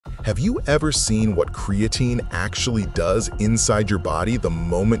Have you ever seen what creatine actually does inside your body the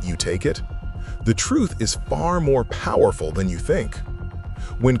moment you take it? The truth is far more powerful than you think.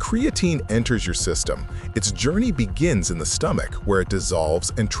 When creatine enters your system, its journey begins in the stomach, where it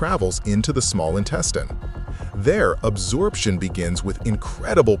dissolves and travels into the small intestine. There, absorption begins with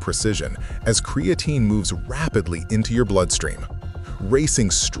incredible precision as creatine moves rapidly into your bloodstream,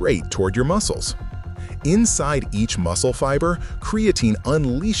 racing straight toward your muscles. Inside each muscle fiber, creatine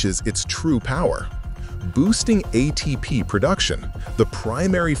unleashes its true power, boosting ATP production, the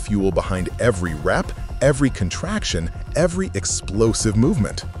primary fuel behind every rep, every contraction, every explosive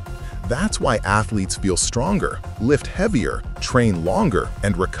movement. That's why athletes feel stronger, lift heavier, train longer,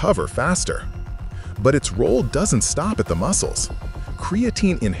 and recover faster. But its role doesn't stop at the muscles.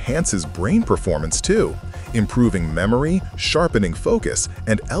 Creatine enhances brain performance too, improving memory, sharpening focus,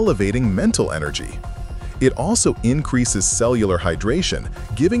 and elevating mental energy. It also increases cellular hydration,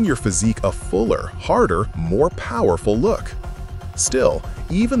 giving your physique a fuller, harder, more powerful look. Still,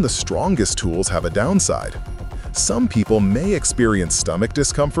 even the strongest tools have a downside. Some people may experience stomach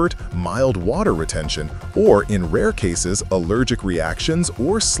discomfort, mild water retention, or in rare cases, allergic reactions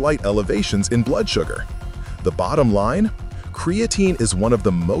or slight elevations in blood sugar. The bottom line? Creatine is one of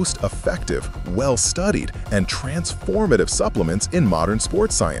the most effective, well-studied, and transformative supplements in modern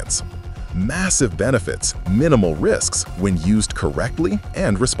sports science. Massive benefits, minimal risks when used correctly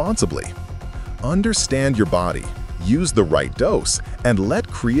and responsibly. Understand your body, use the right dose, and let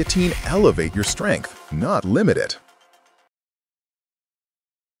creatine elevate your strength, not limit it.